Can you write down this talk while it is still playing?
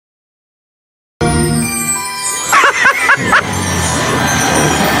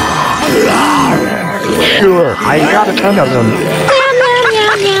Sure, I got a ton of them.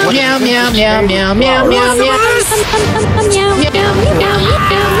 Meow, meow, meow, meow, meow, meow, meow.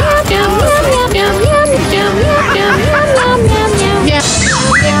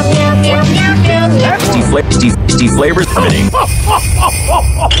 Flavors permitting.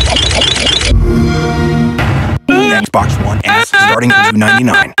 Xbox One S starting at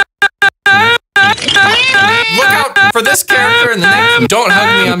 $2.99. Look out for this character in the next. Don't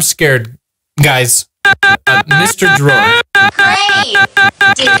hug me, I'm scared, guys. Mr. Drawer. Great!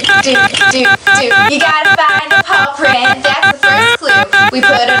 Do. You gotta find the paw print. That's the first clue. We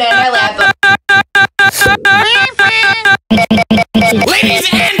put it in our lab book. Ladies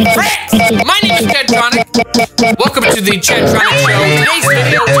and friends, my name is Chadtronic. Welcome to the Chadtronic Show. Today's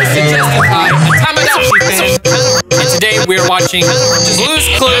video was suggested by a Tamagotchi fan. And today we're watching Blue's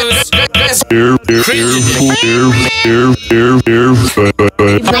Clues.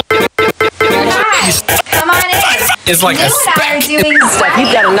 Come on in. It's like a spec. You've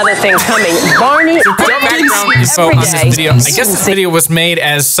got another thing coming. Barney, background info on this video. I guess this video was made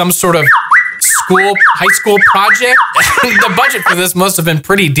as some sort of high school project. The budget for this must have been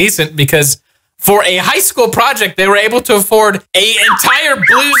pretty decent because for a high school project, they were able to afford an entire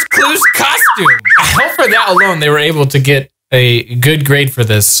Blue's Clues costume. I hope for that alone, they were able to get a good grade for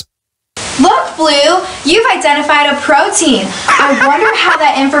this. Look, Blue, you've identified a protein. I wonder how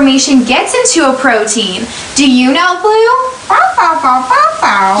that information gets into a protein. Do you know, Blue?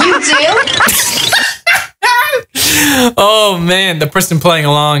 You do? Oh man, the person playing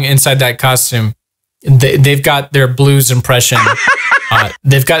along inside that costume, they've got their Blues impression.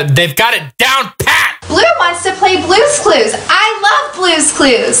 They've got it down pat. Blue wants to play Blue's Clues. I love Blue's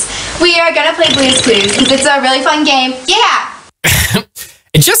Clues. We are gonna play Blue's Clues because it's a really fun game. Yeah.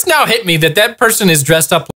 It just now hit me that person is dressed up